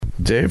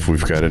Dave,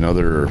 we've got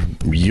another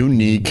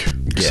unique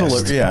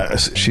guest. Yeah,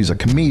 she's a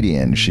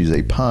comedian. She's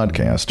a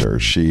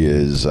podcaster. She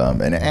is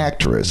an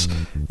actress.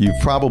 You've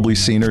probably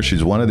seen her.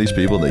 She's one of these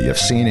people that you've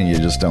seen and you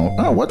just don't,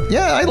 oh, what?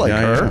 Yeah, I like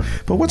her. Yeah.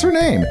 But what's her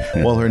name?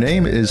 Yeah. Well, her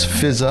name is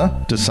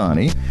Fizaa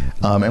Dosani.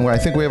 And I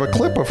think we have a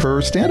clip of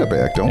her stand-up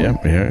act, don't we?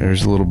 Yeah,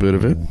 here's a little bit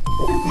of it.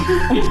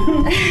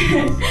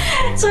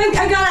 So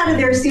I got out of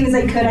there as soon as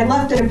I could. I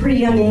left at a pretty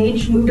young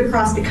age, moved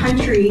across the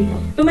country,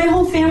 but my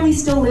whole family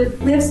still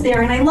lives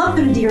there, and I love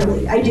them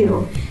dearly. I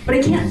do. But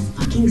I can't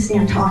fucking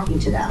stand talking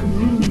to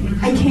them.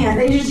 I can't.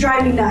 They just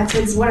drive me nuts.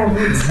 It's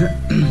whatever.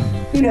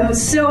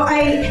 So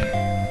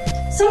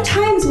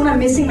sometimes when I'm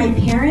missing my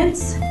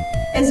parents,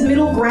 as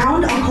middle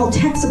ground, I'll call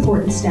tech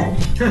support instead.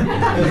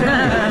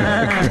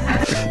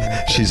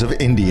 She's of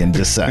Indian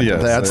descent.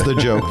 Yes. That's the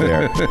joke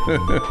there.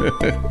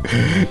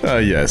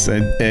 Yes,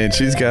 and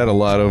she's got a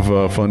lot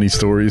of funny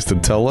stories to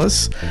tell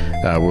us.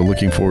 We're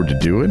looking forward to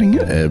doing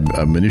it.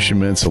 A Minutia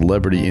Men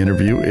celebrity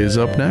interview is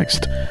up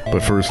next.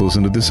 But first,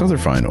 listen to this other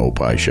fine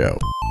Opie show.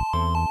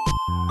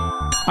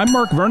 I'm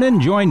Mark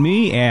Vernon. Join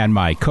me and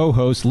my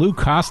co-host Lou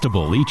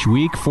Costable each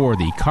week for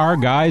the Car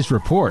Guys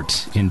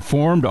Report,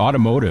 Informed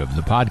Automotive,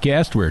 the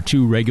podcast where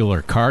two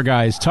regular car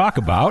guys talk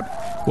about,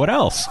 what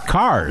else?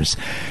 Cars.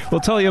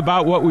 We'll tell you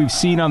about what we've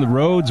seen on the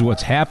roads,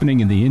 what's happening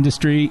in the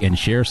industry, and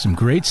share some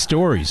great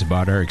stories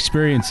about our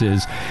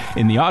experiences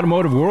in the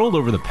automotive world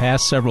over the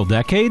past several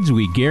decades.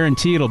 We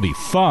guarantee it'll be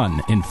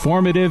fun,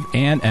 informative,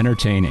 and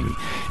entertaining.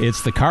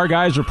 It's the Car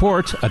Guys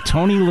Report, a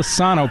Tony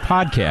Lasano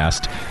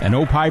podcast, an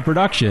Opie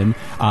production,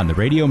 on the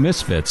Radio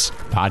Misfits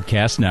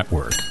Podcast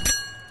Network.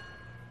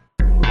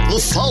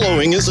 The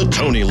following is a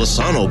Tony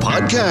Lasano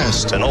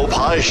podcast, an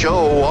Opie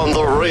show on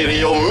the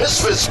Radio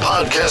Misfits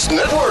Podcast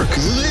Network.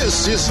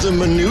 This is the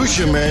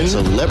Minutia Men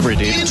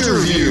Celebrity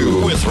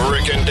Interview with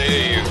Rick and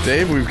Dave.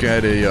 Dave, we've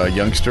got a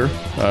youngster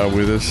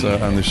with us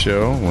on the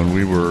show. When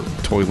we were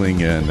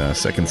toiling in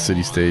Second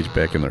City Stage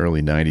back in the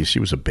early 90s, she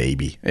was a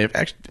baby.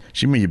 Actually,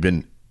 she may have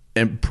been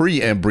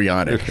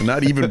pre-embryonic,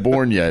 not even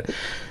born yet.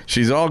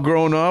 She's all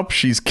grown up.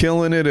 She's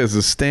killing it as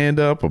a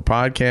stand-up, a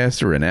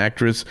podcaster, an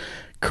actress.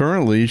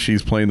 Currently,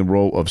 she's playing the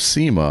role of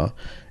Seema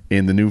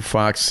in the new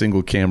Fox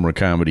single-camera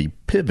comedy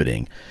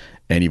Pivoting.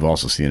 And you've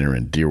also seen her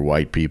in Dear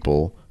White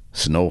People,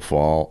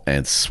 Snowfall,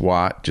 and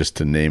SWAT, just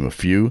to name a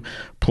few.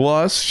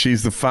 Plus,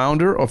 she's the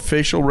founder of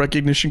Facial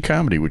Recognition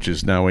Comedy, which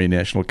is now a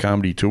national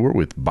comedy tour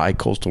with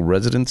bi-coastal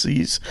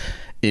residencies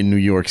in New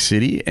York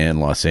City and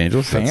Los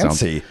Angeles.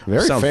 Fancy.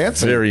 Very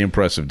fancy. Very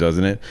impressive,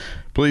 doesn't it?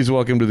 Please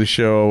welcome to the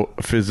show,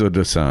 Fizaa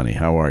Dosani.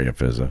 How are you,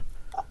 Fizaa?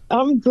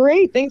 I'm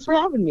great. Thanks for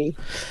having me.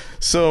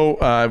 So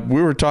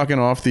we were talking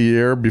off the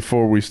air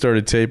before we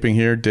started taping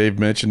here. Dave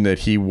mentioned that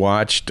he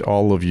watched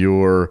all of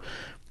your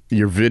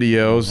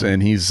videos,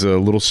 and he's a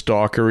little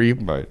stalkery.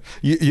 Right.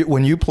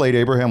 When you played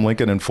Abraham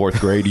Lincoln in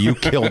fourth grade, you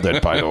killed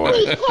it, by the way.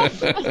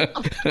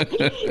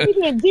 You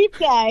did a deep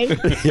dive.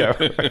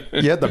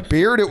 Yeah, the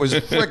beard, it was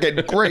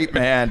freaking great,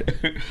 man.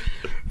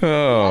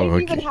 I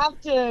didn't even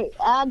have to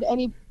add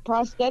any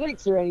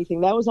prosthetics or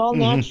anything. That was all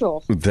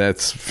natural.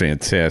 That's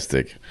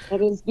fantastic. That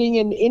is being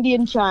an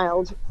Indian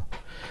child.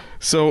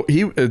 So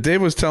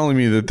Dave was telling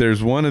me that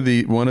there's one of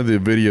the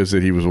videos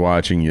that he was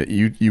watching.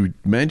 You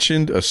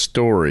mentioned a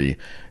story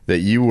that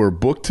you were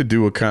booked to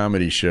do a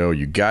comedy show.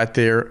 You got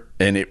there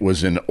and it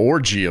was an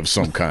orgy of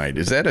some kind.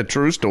 Is that a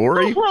true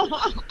story?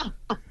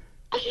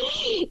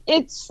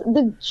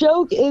 The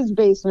joke is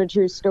based on a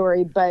true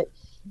story, but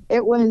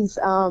it was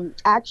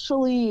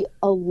actually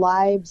a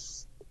live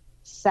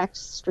sex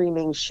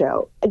streaming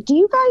show. Do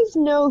you guys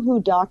know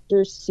who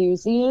Dr.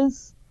 Susie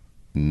is?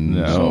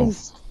 No.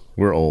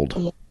 We're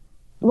old.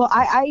 Well,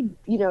 I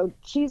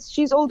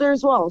she's older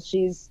as well.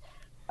 She's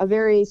a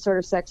very sort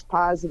of sex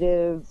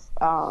positive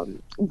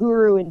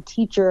guru and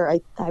teacher,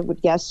 I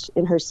would guess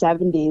in her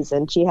 70s,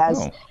 and she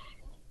has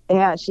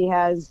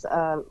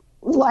a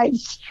live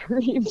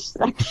stream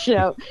sex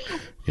show.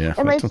 Yeah,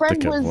 and I don't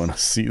think I want to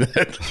see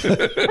that.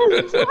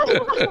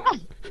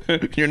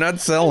 You're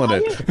not selling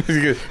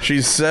it.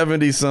 She's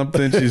 70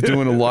 something. She's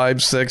doing a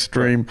live sex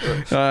stream.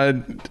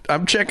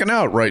 I'm checking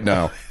out right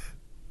now.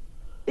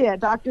 Yeah,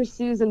 Dr.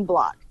 Susan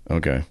Block.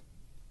 Okay.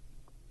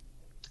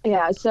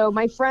 Yeah, so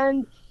my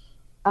friend,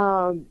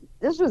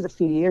 this was a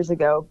few years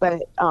ago,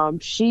 but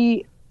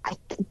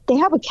they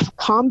have a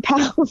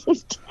compound,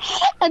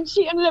 and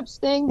she ended up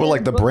staying there. Well,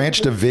 like the Branch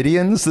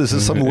Davidians? This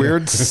is some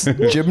weird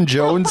Jim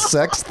Jones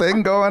sex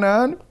thing going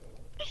on?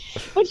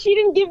 But she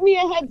didn't give me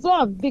a heads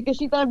up because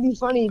she thought it'd be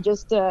funny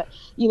just to,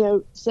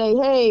 say,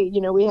 hey,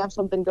 we have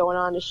something going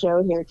on, a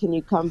show here. Can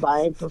you come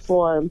by and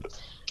perform?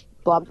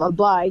 Blah, blah,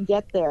 blah. I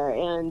get there,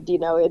 and,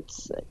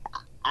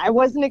 I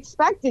wasn't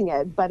expecting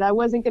it, but I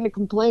wasn't going to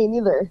complain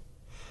either.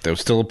 That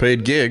was still a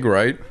paid gig,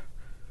 right?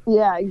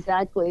 Yeah,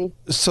 exactly.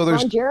 So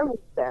Ron Jeremy was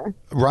there.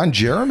 Ron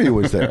Jeremy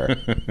was there.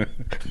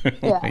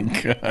 Yeah. Oh, my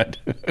God.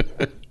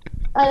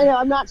 I know,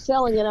 I'm not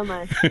selling it, am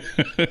I?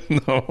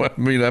 No, I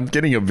mean, I'm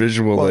getting a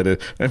visual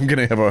that I'm going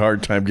to have a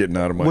hard time getting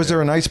out of my Was head.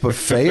 there a nice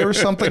buffet or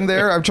something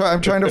there? I'm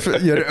trying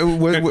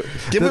to.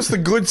 Give us the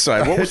good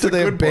side. What was Did the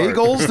they have good part?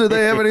 bagels? Did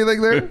they have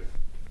anything there?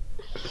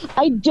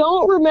 I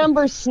don't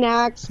remember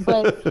snacks,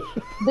 but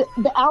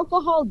the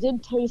alcohol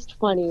did taste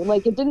funny.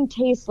 Like, it didn't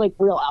taste like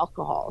real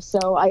alcohol.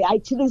 So I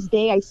to this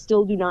day, I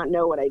still do not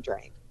know what I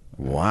drank.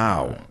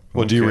 Wow.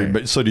 Well, do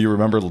Okay. you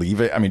remember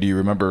leaving? I mean, do you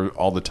remember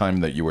all the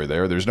time that you were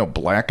there? There's no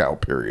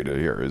blackout period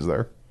here, is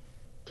there?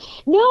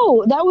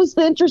 No, that was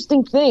the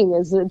interesting thing.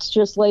 Is it's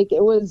just like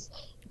it was.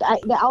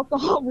 The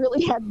alcohol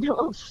really had no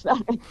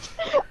effect.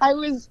 I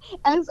was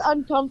as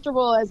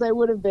uncomfortable as I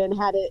would have been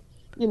had it,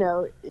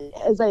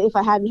 if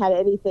I hadn't had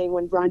anything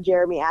when Ron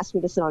Jeremy asked me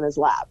to sit on his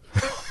lap.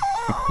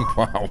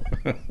 Wow.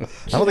 I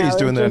don't think he's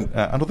doing that.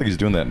 I don't think he's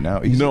doing that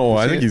now.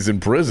 I think he's in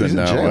prison he's in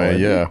now. jail, isn't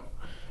he? Yeah.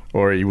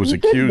 Or he was He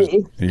could accused.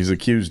 be. He's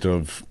accused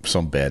of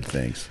some bad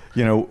things.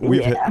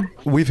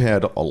 We've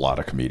had a lot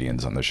of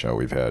comedians on the show.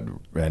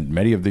 And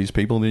many of these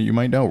people that you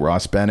might know.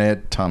 Ross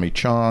Bennett, Tommy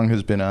Chong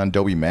has been on.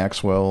 Dobie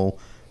Maxwell.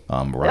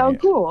 Ryan,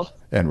 cool.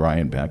 And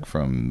Ryan Beck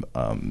from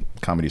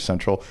Comedy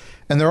Central,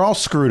 and they're all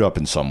screwed up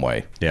in some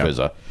way. Yeah.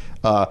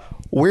 Fizaa.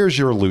 Where's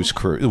your loose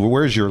screw?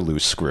 Where's your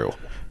loose screw?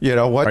 You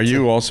know what? Are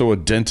you also a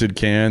dented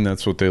can?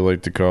 That's what they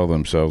like to call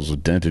themselves,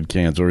 dented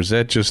cans. Or is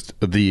that just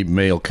the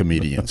male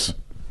comedians?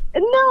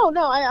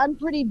 No, I'm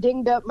pretty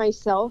dinged up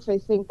myself. I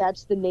think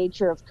that's the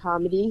nature of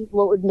comedy.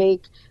 What would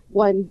make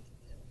one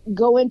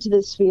go into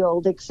this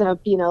field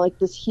except, like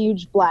this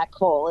huge black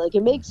hole? Like,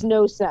 it makes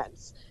no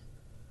sense.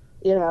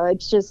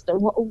 It's just, I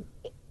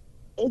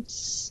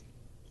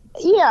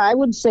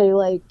would say,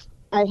 like,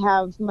 I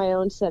have my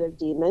own set of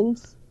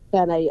demons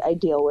that I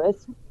deal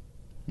with.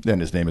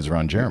 And his name is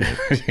Ron Jeremy.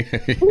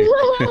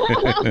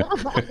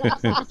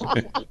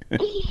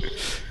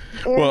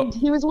 And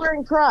he was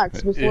wearing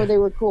Crocs before they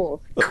were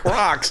cool.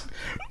 Crocs.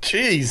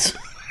 Jeez.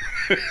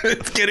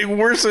 It's getting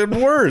worse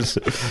and worse.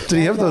 Did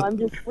he have those? I'm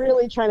just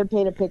really trying to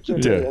paint a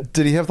picture for you.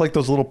 Did he have like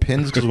those little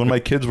pins? Because when my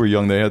kids were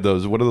young, they had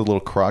those. What are the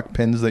little Croc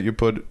pins that you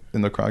put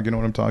in the Croc? You know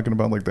what I'm talking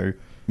about? Like they're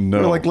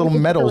like little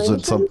medals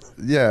at some.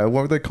 Yeah,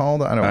 what were they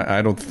called?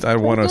 I don't. I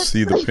want to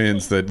see the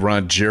pins that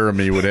Ron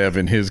Jeremy would have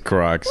in his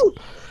Crocs.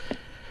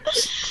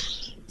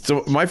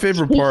 So my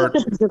favorite part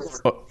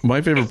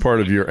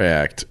of your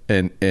act,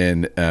 and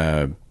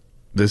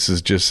this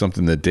is just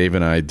something that Dave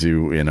and I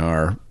do in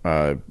our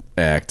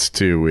acts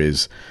too,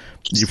 is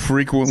you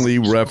frequently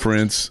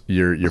reference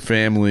your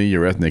family,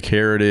 your ethnic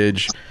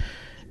heritage.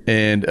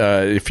 And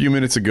a few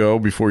minutes ago,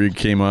 before you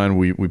came on,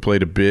 we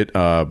played a bit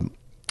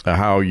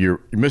how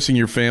you're missing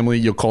your family.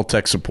 You'll call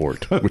tech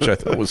support, which I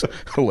thought was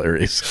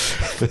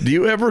hilarious. Do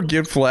you ever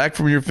get flack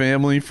from your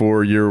family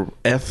for your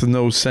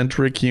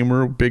ethnocentric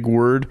humor? Big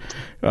word.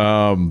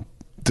 Do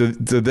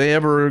they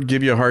ever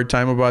give you a hard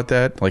time about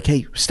that? Like,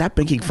 hey, stop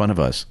making fun of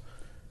us.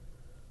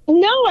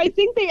 No, I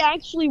think they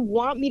actually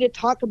want me to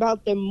talk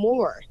about them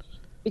more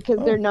because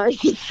they're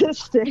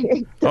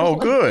narcissistic. Oh,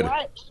 good.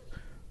 What?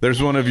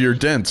 There's one of your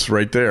dents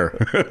right there.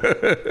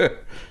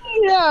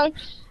 Yeah.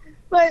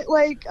 But,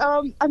 like,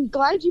 I'm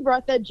glad you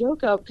brought that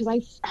joke up because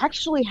I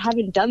actually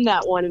haven't done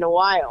that one in a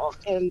while.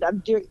 And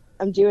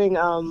I'm doing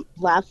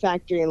Laugh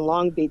Factory in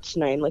Long Beach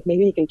tonight. Like,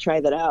 maybe you can try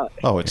that out.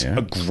 Oh, it's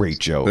a great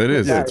joke. It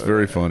is. It's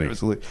very funny.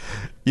 Absolutely.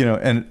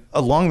 And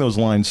along those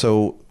lines,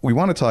 so we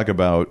want to talk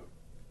about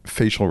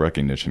facial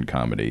recognition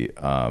comedy.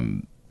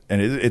 And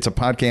it's a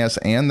podcast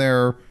and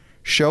their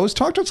shows.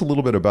 Talk to us a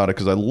little bit about it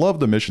because I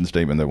love the mission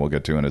statement that we'll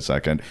get to in a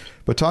second.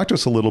 But talk to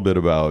us a little bit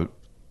about,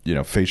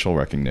 facial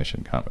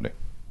recognition comedy.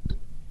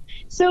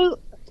 So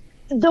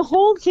the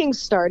whole thing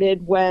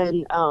started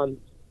when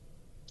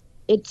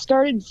it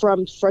started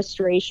from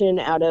frustration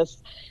out of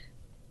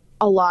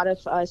a lot of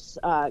us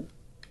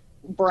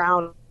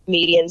brown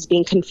comedians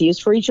being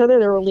confused for each other.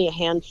 There were only a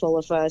handful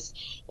of us,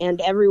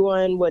 and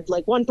everyone would,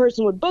 like, one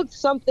person would book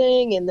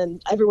something and then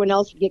everyone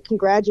else would get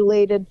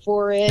congratulated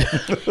for it.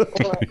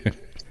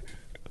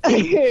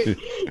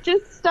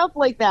 Just stuff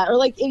like that. Or,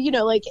 like,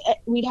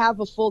 we'd have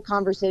a full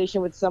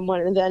conversation with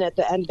someone and then at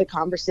the end of the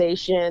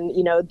conversation,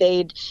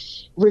 they'd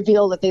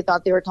reveal that they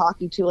thought they were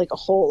talking to, like, a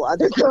whole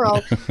other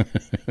girl.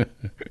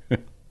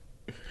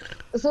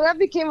 So that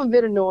became a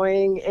bit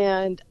annoying,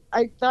 and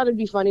I thought it'd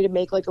be funny to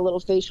make, like, a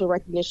little facial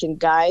recognition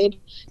guide,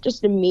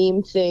 just a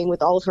meme thing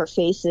with all of our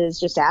faces,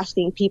 just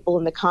asking people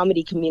in the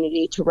comedy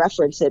community to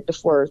reference it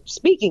before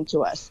speaking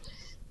to us.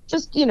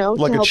 Just,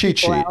 like to a cheat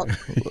sheet,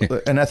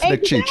 an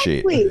ethnic cheat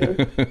sheet.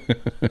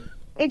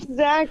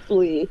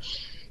 Exactly.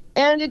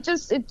 And it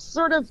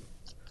sort of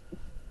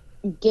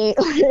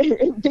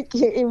it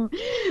became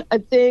a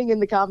thing in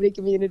the comedy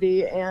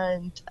community.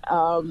 And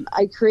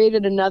I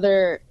created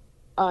another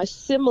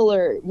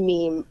similar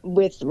meme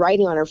with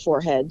writing on our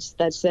foreheads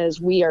that says,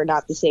 "We are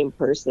not the same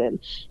person."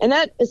 And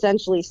that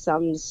essentially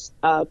sums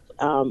up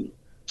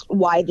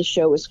why the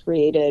show was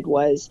created,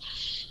 was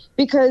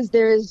because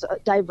there's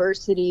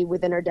diversity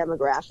within our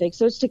demographic.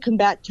 So it's to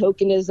combat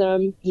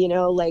tokenism,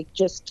 like,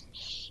 just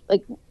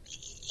like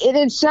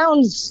it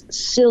sounds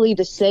silly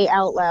to say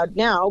out loud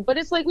now, but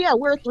it's like, yeah,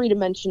 we're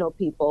three-dimensional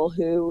people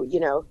who,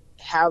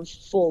 have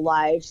full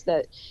lives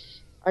that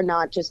are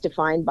not just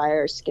defined by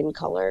our skin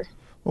color.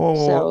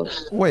 Oh,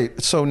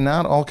 wait, so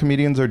not all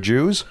comedians are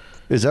Jews?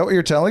 Is that what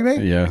you're telling me?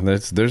 Yeah,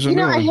 there's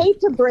a I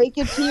hate to break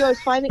it to you. I was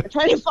trying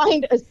to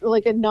find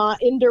a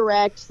not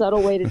indirect,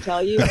 subtle way to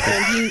tell you.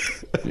 And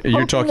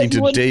you're talking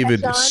to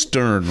David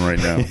Stern right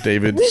now.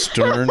 David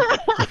Stern.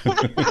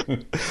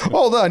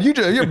 Hold on,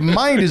 your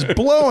mind is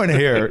blowing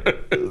here.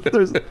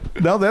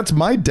 Now that's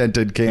my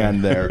dented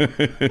can there.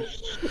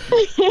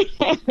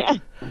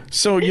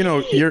 So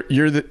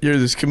you're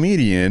this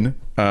comedian,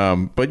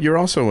 but you're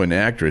also an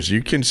actress.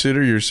 You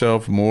consider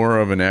yourself more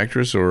of an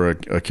actress or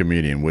a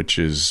comedian?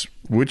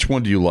 Which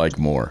one do you like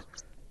more?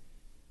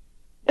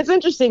 It's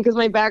interesting because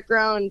my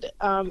background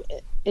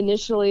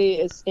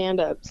initially is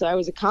stand-up, so I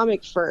was a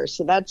comic first.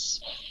 So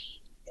that's,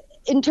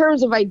 in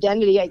terms of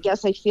identity, I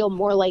guess I feel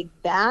more like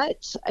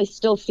that. I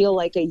still feel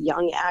like a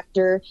young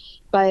actor,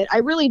 but I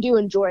really do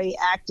enjoy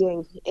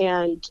acting.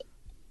 And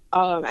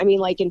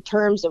in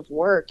terms of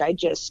work, I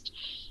just,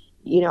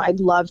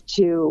 I'd love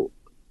to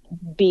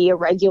be a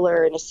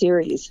regular in a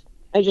series.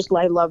 I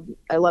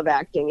love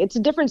acting. It's a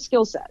different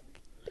skill set.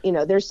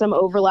 There's some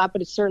overlap,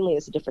 but it certainly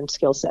is a different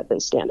skill set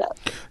than stand-up.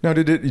 Now,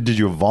 did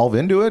you evolve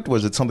into it?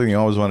 Was it something you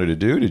always wanted to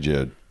do? Did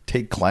you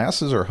take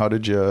classes, or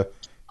how'd you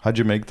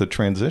make the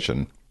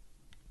transition?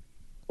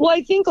 Well,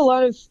 I think a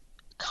lot of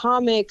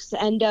comics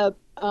end up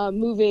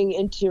moving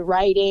into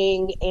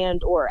writing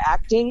and or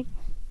acting,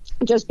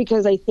 just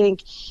because I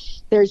think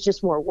there's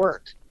just more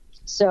work.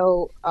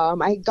 So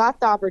I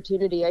got the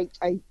opportunity.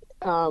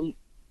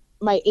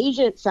 My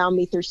agent found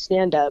me through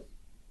stand-up.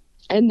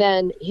 And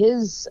then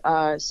his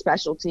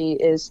specialty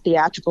is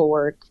theatrical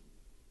work,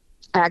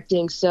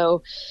 acting.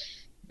 So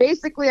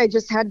basically, I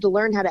just had to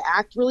learn how to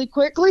act really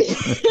quickly.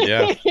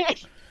 Yeah.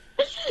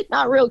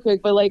 Not real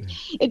quick, but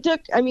it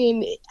took,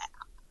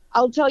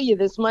 I'll tell you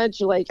this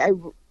much, I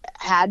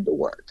had to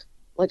work.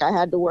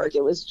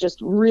 It was just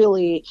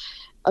really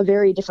a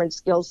very different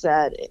skill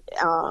set.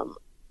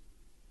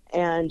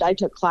 And I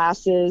took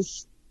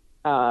classes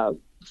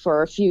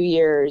for a few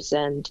years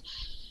and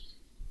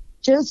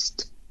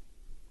just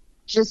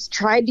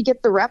tried to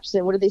get the reps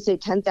in. What did they say?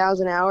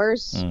 10,000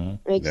 hours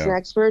makes an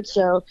expert.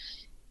 So,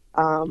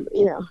 I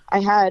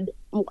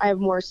have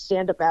more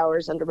stand-up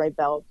hours under my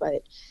belt,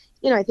 but,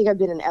 I think I've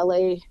been in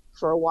LA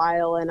for a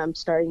while, and I'm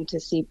starting to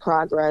see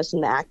progress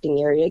in the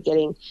acting area,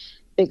 getting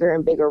bigger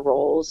and bigger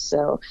roles.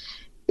 So,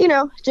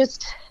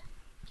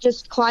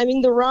 just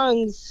climbing the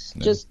rungs,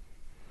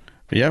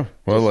 Yeah.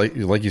 Well,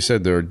 like you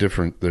said, there are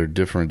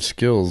different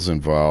skills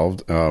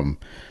involved.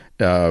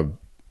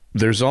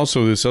 There's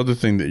also this other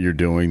thing that you're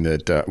doing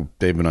that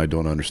Dave and I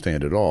don't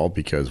understand at all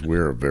because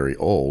we're very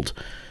old,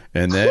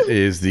 and that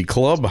is the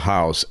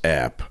Clubhouse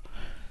app.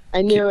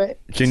 I knew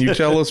it. Can you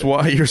tell us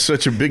why you're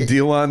such a big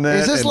deal on that?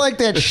 Is this like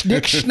that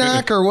schnick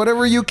schnack or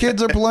whatever you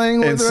kids are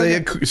playing with?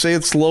 And say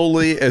it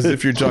slowly as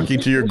if you're talking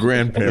to your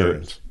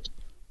grandparents.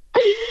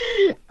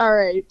 All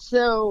right.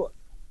 So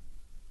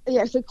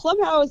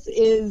Clubhouse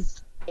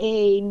is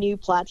a new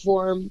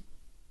platform,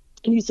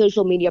 a new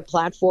social media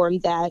platform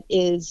that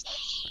is,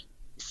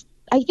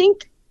 I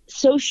think,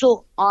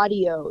 social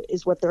audio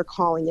is what they're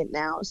calling it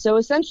now. So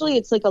essentially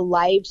it's like a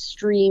live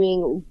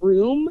streaming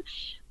room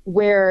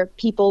where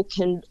people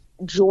can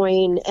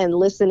join and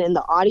listen in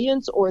the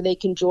audience, or they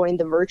can join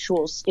the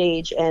virtual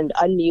stage and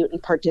unmute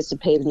and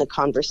participate in the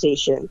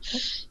conversation.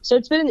 So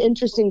it's been an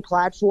interesting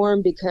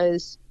platform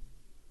because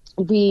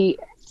we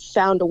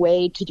found a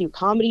way to do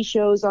comedy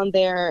shows on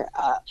there.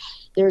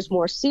 There's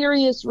more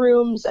serious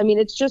rooms.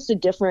 It's just a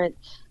different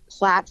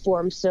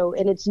platform.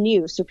 And it's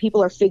new. So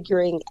people are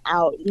figuring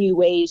out new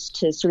ways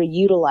to sort of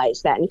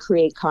utilize that and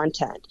create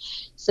content.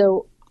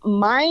 So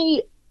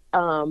I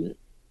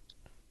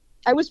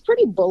was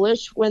pretty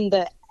bullish when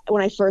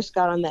I first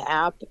got on the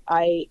app.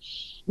 I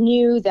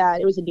knew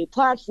that it was a new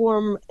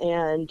platform,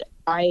 and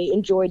I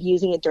enjoyed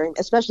using it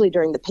especially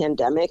during the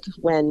pandemic,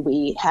 when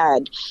we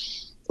had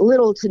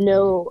little to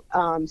no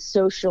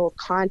social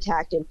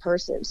contact in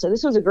person. So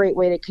this was a great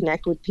way to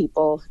connect with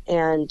people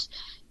and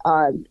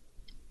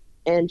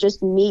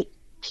just meet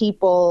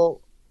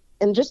people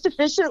and just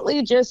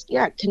efficiently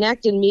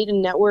connect and meet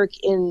and network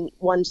in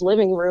one's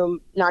living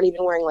room, not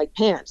even wearing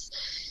pants.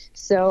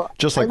 So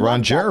just like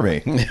Ron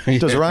Jeremy.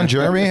 Does Ron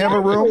Jeremy have a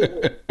room?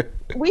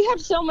 We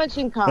have so much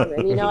in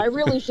common. I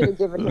really should have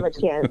given him a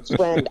chance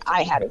when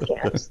I had a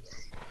chance.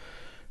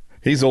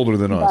 He's older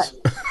than us.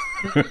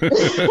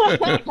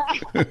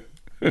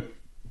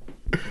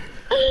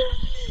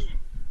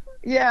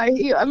 Yeah,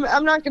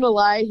 I'm not going to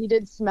lie. He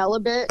did smell a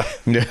bit.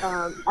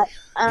 Yeah.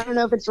 I don't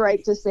know if it's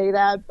right to say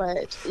that,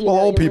 but...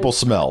 old people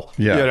smell.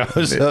 Yeah.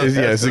 Is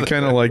it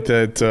kind of like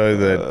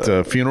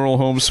that funeral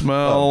home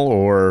smell,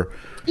 or...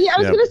 Yeah, I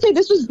was going to say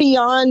this was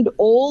beyond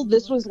old.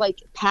 This was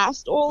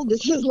past old.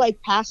 This is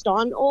passed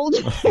on old.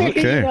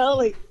 Okay.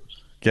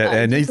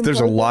 And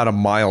there's a lot of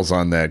miles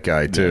on that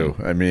guy too.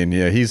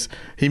 Yeah.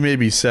 He may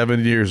be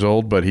 70 years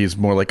old, but he's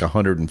more like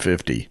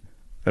 150.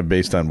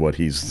 based on what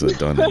he's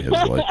done in his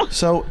life.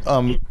 So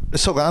on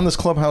this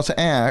Clubhouse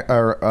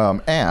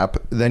app,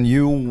 then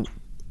you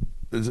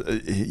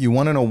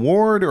won an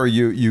award, or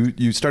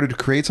you started to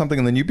create something,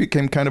 and then you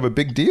became kind of a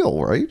big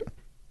deal, right?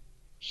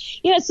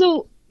 Yeah.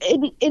 So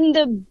in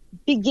the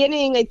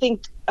beginning, I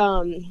think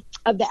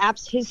of the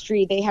app's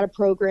history, they had a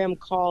program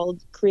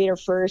called Creator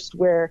First,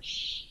 where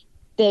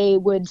they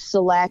would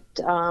select,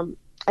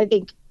 I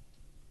think,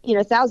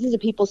 thousands of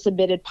people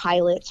submitted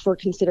pilots for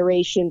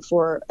consideration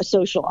for a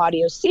social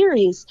audio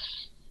series,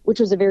 which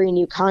was a very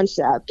new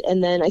concept.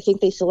 And then I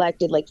think they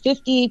selected like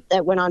 50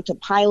 that went on to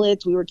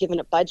pilots. We were given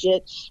a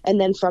budget. And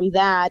then from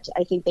that,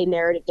 I think they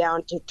narrowed it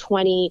down to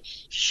 20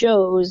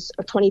 shows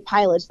or 20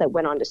 pilots that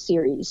went on to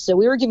series. So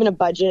we were given a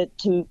budget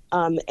to,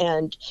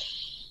 and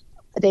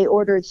they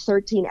ordered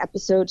 13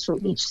 episodes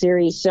from each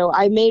series. So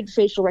I made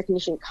facial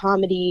recognition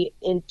comedy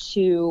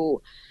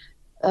into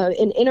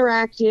an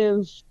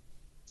interactive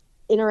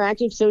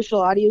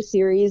social audio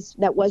series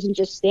that wasn't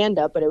just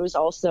stand-up, but it was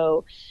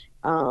also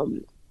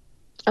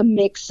a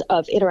mix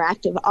of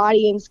interactive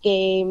audience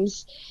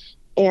games,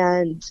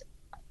 and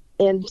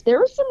there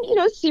was some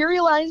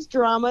serialized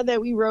drama that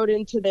we wrote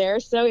into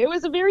there. So it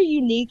was a very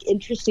unique,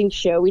 interesting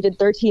show. We did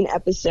 13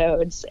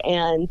 episodes,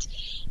 and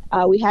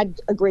we had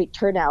a great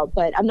turnout,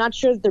 but I'm not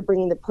sure that they're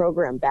bringing the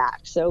program back.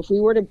 So if we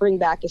were to bring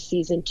back a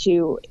season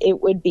 2,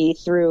 it would be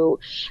through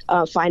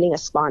finding a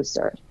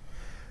sponsor.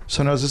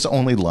 So now, is this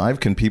only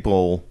live? Can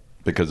people,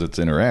 because it's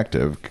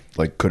interactive,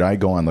 like, could I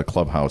go on the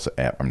Clubhouse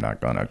app? I'm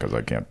not gonna, because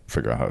I can't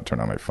figure out how to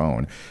turn on my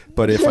phone.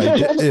 But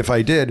if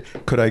I did,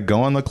 could I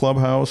go on the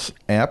Clubhouse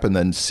app and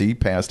then see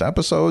past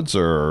episodes,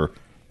 or?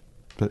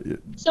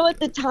 So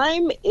at the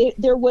time,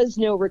 there was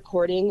no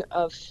recording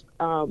of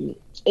an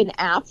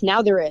app.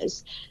 Now there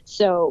is.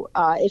 So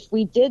if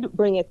we did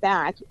bring it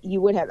back,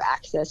 you would have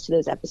access to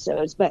those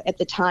episodes. But at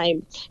the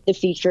time, the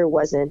feature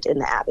wasn't in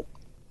the app.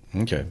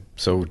 Okay.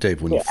 So,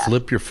 Dave, when you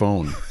flip your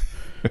phone,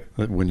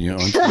 when you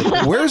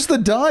where's the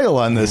dial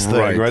on this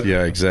thing? Right.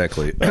 Yeah,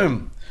 exactly.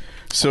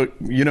 So,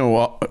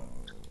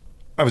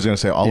 I was going to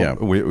say,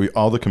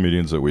 all the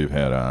comedians that we've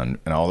had on,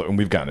 and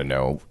we've gotten to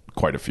know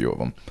quite a few of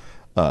them,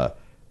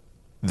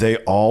 they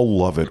all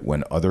love it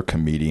when other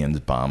comedians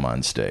bomb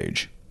on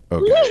stage.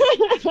 Okay.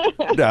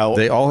 Now,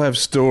 they all have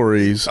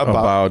stories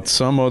about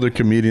some other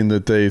comedian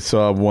that they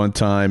saw one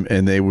time,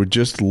 and they were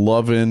just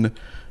loving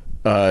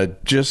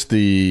just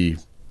the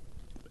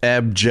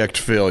abject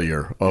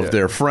failure of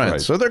their friends.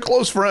 Right. So they're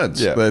close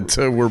friends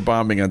that were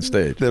bombing on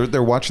stage.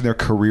 They're watching their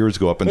careers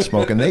go up in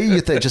smoke, and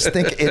they just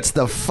think it's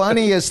the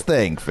funniest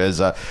thing.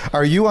 Fizaa,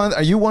 are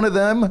you one of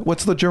them?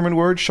 What's the German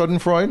word?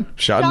 Schadenfreude?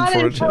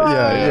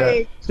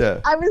 Schadenfreude.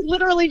 Yeah. I was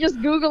literally just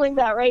Googling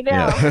that right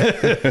now.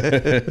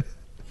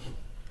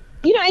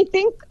 Yeah. I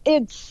think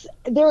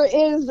there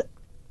is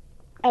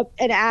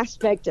an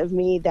aspect of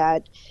me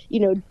that,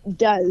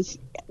 does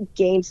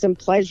gain some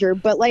pleasure,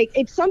 but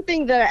it's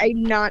something that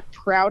I'm not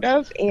proud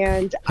of,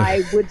 and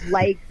I would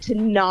like to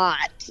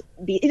not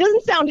be. It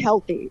doesn't sound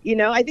healthy,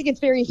 I think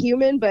it's very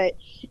human, but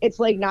it's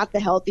not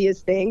the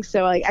healthiest thing.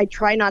 So I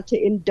try not to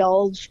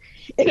indulge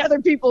in other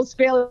people's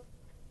failures.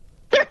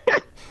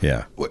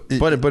 Yeah,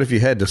 but if you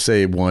had to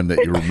say one that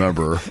you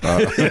remember,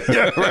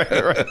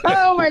 right.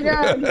 Oh my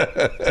God!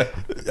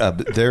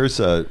 There's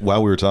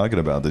while we were talking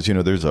about this,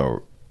 there's a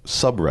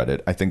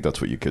subreddit. I think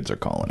that's what you kids are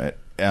calling it,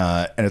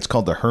 and it's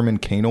called the Herman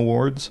Cain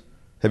Awards.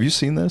 Have you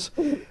seen this?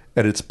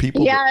 And it's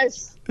people.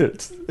 Yes.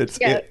 It's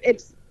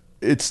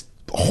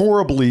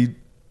horribly.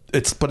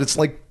 But it's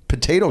like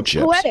potato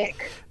chips.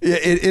 Poetic.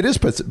 It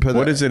is.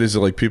 What is it? Is it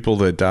like people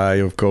that die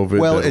of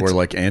COVID that were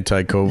like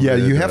anti-COVID? Yeah,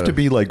 you have to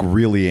be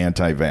really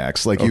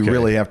anti-vax. You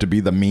really have to be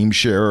the meme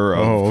sharer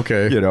of,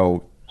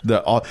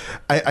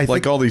 I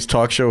think all these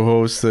talk show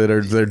hosts that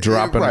they're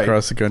dropping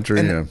across the country.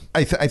 And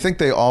I think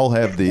they all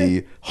have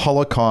the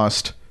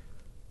Holocaust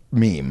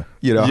meme.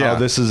 How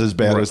this is as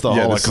bad as the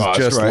Holocaust,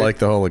 this is just like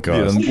the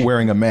Holocaust.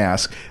 Wearing a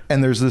mask.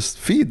 And there's this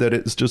feed that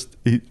it's just,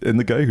 and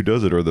the guy who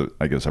does it, or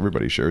I guess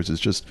everybody shares, is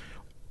just,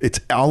 it's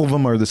all of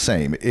them are the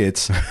same.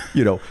 It's,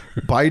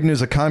 Biden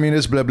is a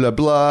communist, blah, blah,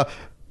 blah.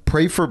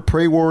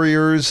 Pray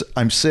warriors,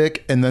 I'm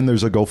sick, and then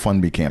there's a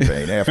GoFundMe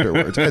campaign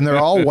afterwards. And they're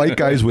all white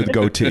guys with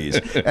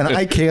goatees. And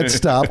I can't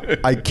stop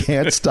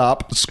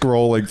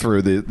scrolling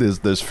through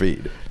this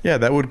feed. Yeah,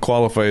 that would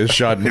qualify as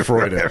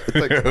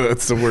Schadenfreude.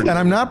 That's the word. And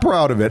I'm not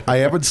proud of it. I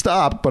haven't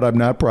stopped, but I'm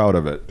not proud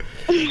of it.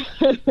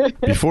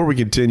 Before we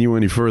continue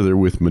any further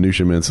with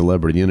Minutia Man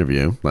Celebrity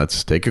Interview,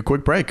 let's take a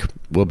quick break.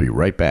 We'll be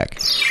right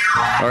back.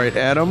 All right,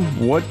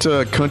 Adam, what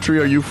country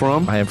are you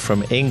from? I am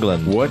from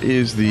England. What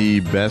is the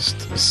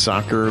best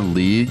soccer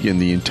league in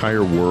the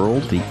entire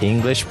world? The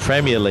English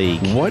Premier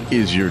League. What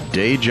is your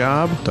day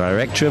job?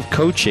 Director of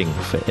Coaching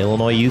for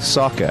Illinois Youth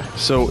Soccer.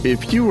 So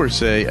if you were,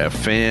 say, a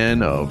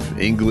fan of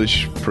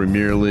English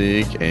Premier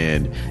League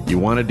and you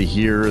wanted to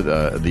hear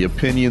the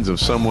opinions of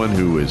someone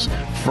who is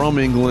from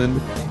England,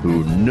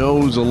 who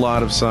knows a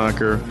lot of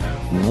soccer,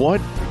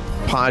 what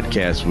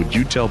podcast would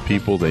you tell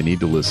people they need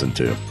to listen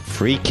to?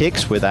 Free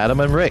Kicks with Adam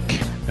and Rick.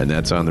 and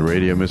that's on the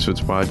Radio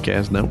Misfits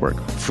Podcast Network.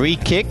 Free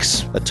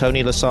Kicks, a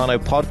Tony Lasano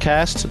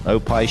podcast, an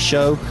Opie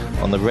show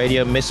on the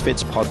Radio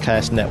Misfits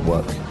Podcast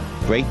Network.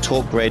 Great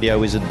talk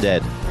radio isn't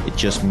dead. It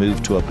just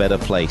moved to a better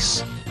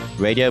place.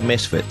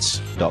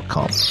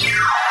 RadioMisfits.com.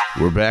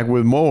 We're back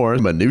with more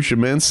Minutia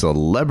Men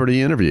Celebrity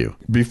Interview.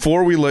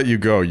 Before we let you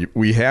go,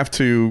 we have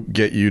to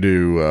get you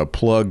to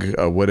plug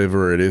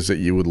whatever it is that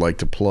you would like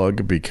to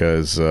plug,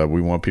 because we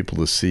want people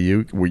to see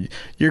you.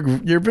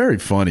 You're very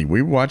funny.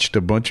 We watched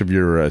a bunch of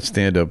your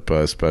stand-up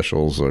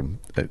specials or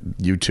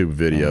YouTube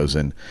videos,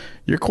 and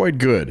you're quite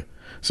good.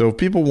 So if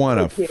people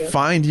want to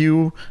find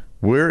you,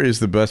 where is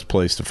the best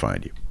place to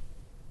find you?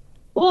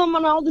 Well, I'm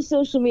on all the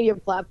social media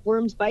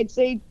platforms, but I'd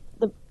say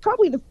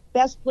probably the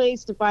best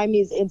place to find me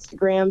is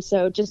Instagram.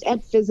 So just at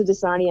Fizaa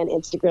Dosani on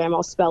Instagram.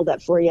 I'll spell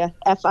that for you.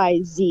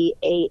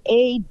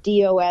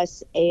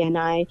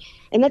 FIZAADOSANI.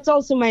 And that's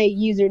also my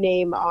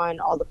username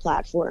on all the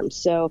platforms.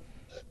 So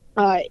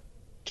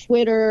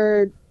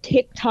Twitter,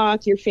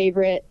 TikTok, your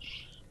favorite,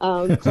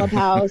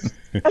 Clubhouse.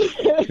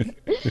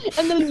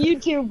 And then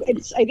YouTube, I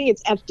think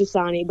it's F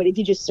Dosani, but if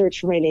you just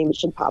search for my name, it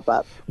should pop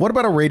up. What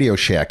about a Radio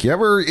Shack? You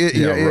ever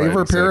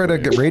appear at a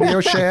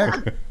Radio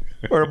Shack?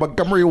 Or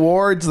Montgomery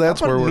Awards?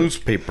 That's where we're...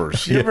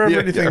 newspapers. You ever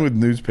have anything with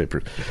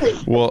newspapers?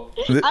 Well,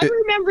 I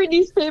remember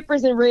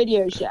newspapers and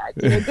Radio Shack.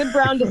 You know, Good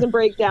Brown doesn't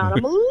break down.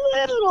 I'm a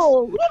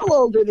little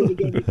older than you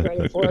gave me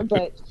credit for,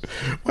 but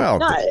well,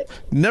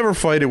 never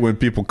fight it when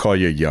people call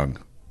you young.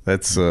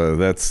 That's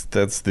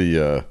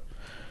the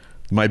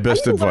my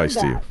best advice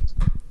to you.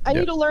 I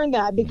need to learn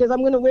that, because I'm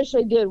going to wish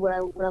I did when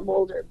I'm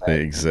older. But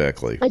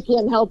exactly. I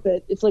can't help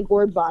it. It's like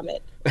word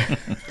vomit.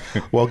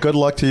 Well, good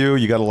luck to you.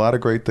 You got a lot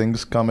of great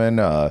things coming.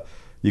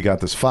 You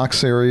got this Fox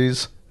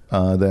series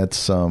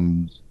that's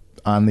on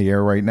the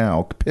air right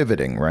now,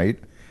 pivoting, right?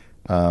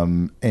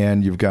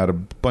 And you've got a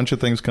bunch of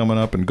things coming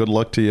up, and good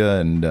luck to you.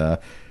 And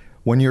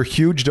when you're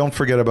huge, don't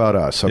forget about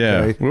us,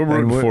 okay? Yeah, we're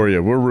rooting for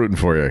you. We're rooting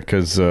for you,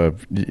 because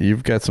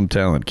you've got some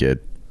talent,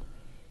 kid.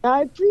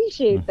 I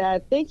appreciate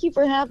that. Thank you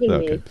for having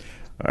me.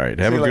 All right,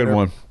 have a good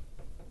one.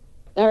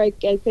 All right,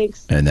 guys,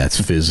 thanks. And that's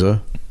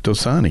Fizaa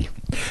Dosani.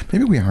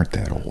 Maybe we aren't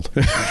that old.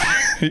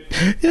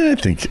 Yeah, I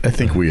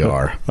think we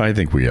are. I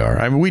think we are.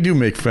 I mean, we do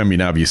make fun. I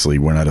mean, obviously,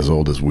 we're not as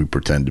old as we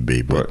pretend to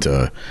be, but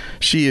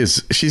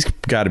she's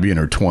got to be in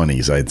her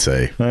 20s, I'd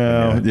say.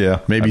 Yeah.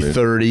 Maybe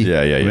 30.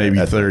 Yeah.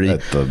 Maybe 30.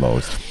 At the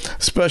most.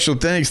 Special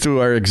thanks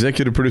to our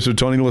executive producer,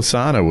 Tony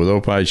Lasano, with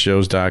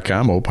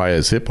OPIShows.com. Opie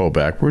is hippo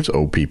backwards,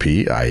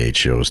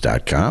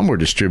 OPPIHshows.com. We're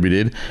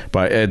distributed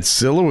by Ed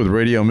Silla with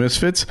Radio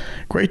Misfits.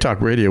 Great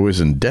Talk Radio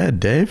isn't dead,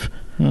 Dave.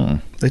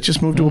 They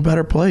just moved to a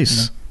better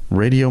place.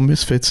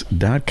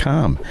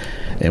 RadioMisfits.com.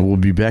 And we'll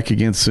be back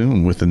again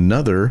soon with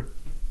another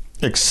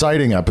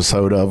exciting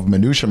episode of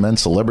Minutia Men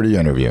Celebrity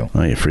Interview.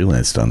 Oh, you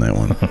freelanced on that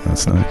one.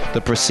 That's nice.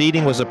 The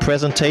proceeding was a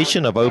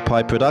presentation of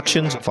Opie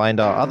Productions. Find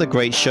our other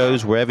great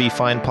shows wherever you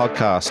find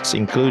podcasts,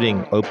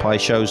 including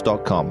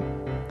opishows.com.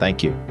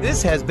 Thank you.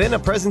 This has been a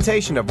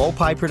presentation of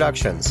Opie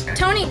Productions.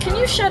 Tony, can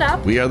you shut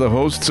up? We are the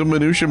hosts of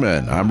Minutia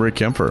Men. I'm Rick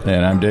Kemper.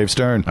 And I'm Dave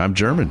Stern. I'm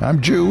German. I'm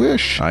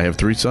Jewish. I have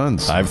 3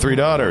 sons. I have 3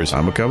 daughters.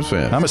 I'm a Cubs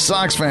fan. I'm a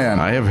Sox fan.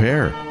 I have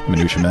hair.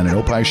 Minutia Men and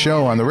Opie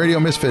Show on the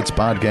Radio Misfits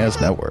Podcast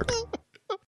Network.